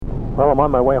Well, I'm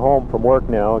on my way home from work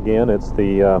now. Again, it's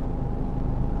the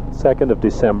 2nd of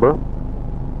December.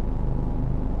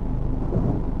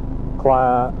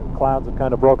 Clouds have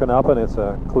kind of broken up and it's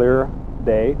a clear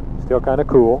day. Still kind of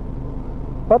cool,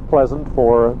 but pleasant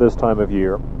for this time of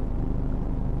year.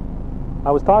 I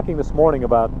was talking this morning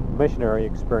about missionary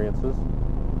experiences,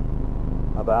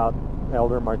 about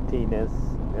Elder Martinez,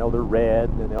 Elder Red,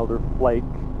 and Elder Flake,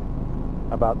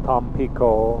 about Tom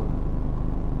Pico,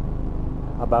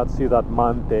 about Ciudad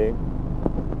Mante.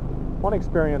 One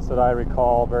experience that I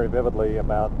recall very vividly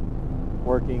about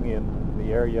working in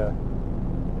the area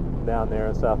down there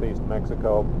in southeast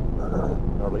Mexico,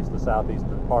 or at least the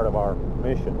southeastern part of our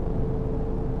mission,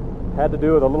 had to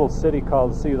do with a little city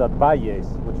called Ciudad Valles,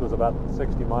 which was about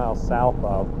 60 miles south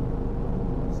of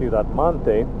Ciudad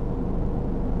Mante.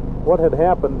 What had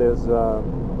happened is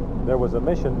there was a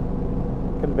mission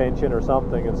convention or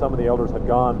something, and some of the elders had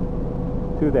gone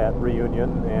to that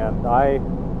reunion, and I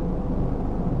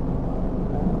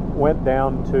went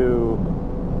down to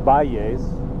Valles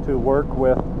to work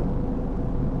with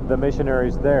the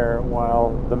missionaries there,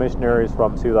 while the missionaries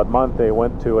from Ciudad Mante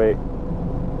went to a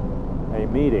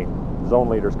meeting, zone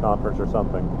leaders conference or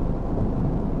something.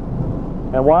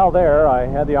 And while there, I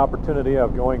had the opportunity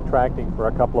of going tracting for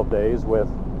a couple of days with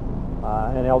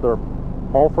an Elder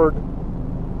Milford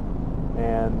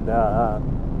and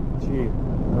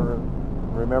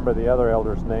remember the other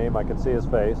elder's name. I can see his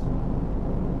face.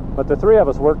 But the three of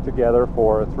us worked together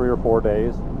for 3 or 4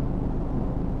 days.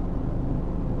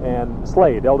 And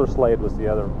Slade, Elder Slade was the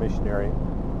other missionary.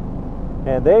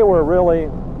 And they were really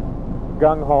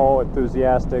gung-ho,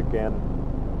 enthusiastic, and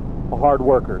hard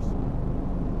workers.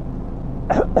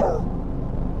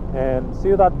 And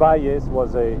Ciudad Valles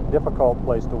was a difficult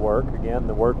place to work. Again,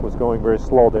 the work was going very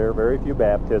slow there, very few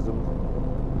baptisms.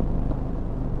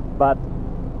 But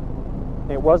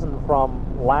it wasn't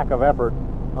from lack of effort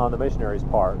on the missionaries'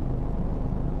 part.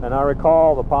 And I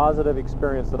recall the positive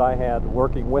experience that I had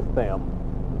working with them,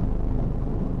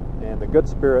 and the good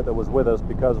spirit that was with us,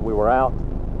 because we were out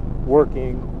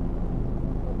working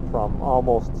from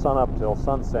almost sunup till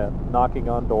sunset, knocking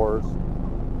on doors,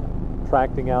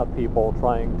 tracting out people,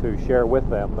 trying to share with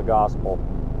them the gospel.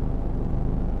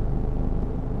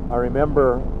 I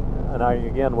remember, and I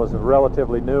again was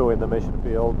relatively new in the mission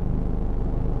field,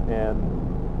 and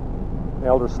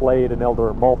Elder Slade and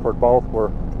Elder Milford both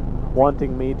were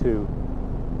wanting me to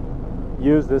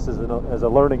use this as a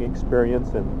learning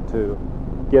experience and to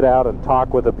get out and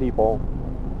talk with the people,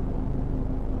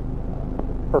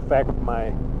 perfect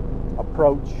my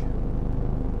approach.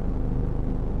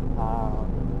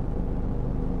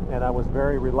 And I was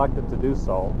very reluctant to do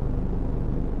so.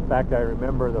 In fact, I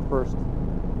remember the first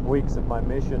weeks of my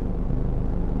mission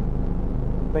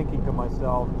thinking to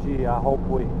myself, gee, I hope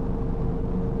we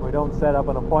don't set up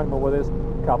an appointment with this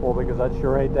couple, because I'd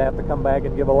sure hate to have to come back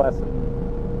and give a lesson.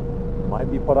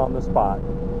 Might be put on the spot.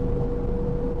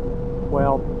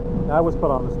 Well, I was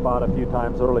put on the spot a few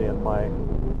times early in my